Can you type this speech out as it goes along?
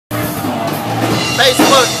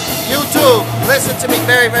Facebook, YouTube, listen to me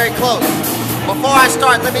very, very close. Before I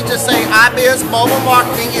start, let me just say I-Biz Mobile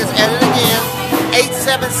Marketing is at it again.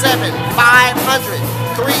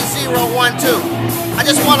 877-500-3012. I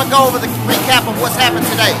just want to go over the recap of what's happened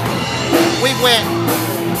today. We went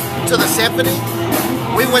to the Symphony.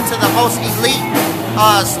 We went to the most elite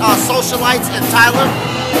socialites in Tyler.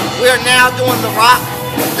 We are now doing the Rock.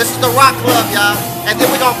 This is the Rock Club, y'all. And then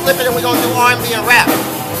we're going to flip it and we're going to do R&B and rap.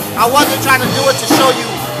 I wasn't trying to do it to show you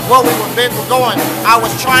what we were going. I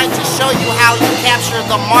was trying to show you how you capture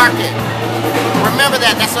the market. Remember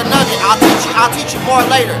that. That's a nugget. I'll teach you more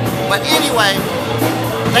later. But anyway,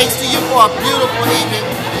 thanks to you for a beautiful evening.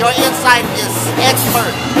 Your insight is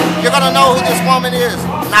expert. You're going to know who this woman is.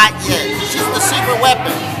 Not yet. She's the secret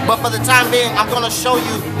weapon. But for the time being, I'm going to show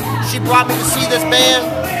you. She brought me to see this band.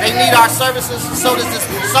 They need our services. So does this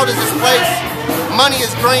place. Money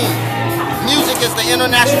is green. Music is the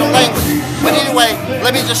international language. But anyway, let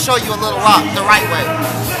me just show you a little rock the right way.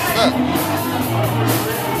 Look.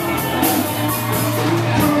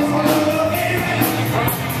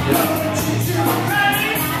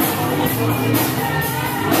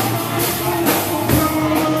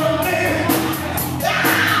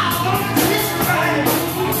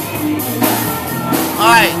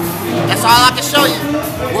 Alright, that's all I can show you.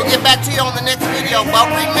 We'll get back to you on the next video, but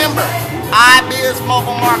remember, I-Biz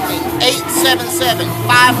Mobile Marketing,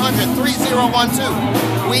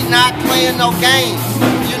 877-500-3012. We not playing no games.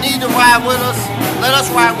 You need to ride with us. Let us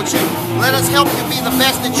ride with you. Let us help you be the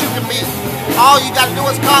best that you can be. All you got to do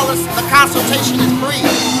is call us. The consultation is free.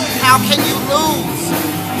 How can you lose?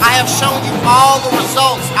 I have shown you all the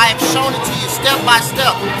results. I have shown it to you step by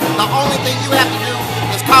step. The only thing you have to do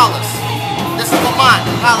is call us. This is LaMont.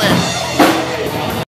 Holla at me.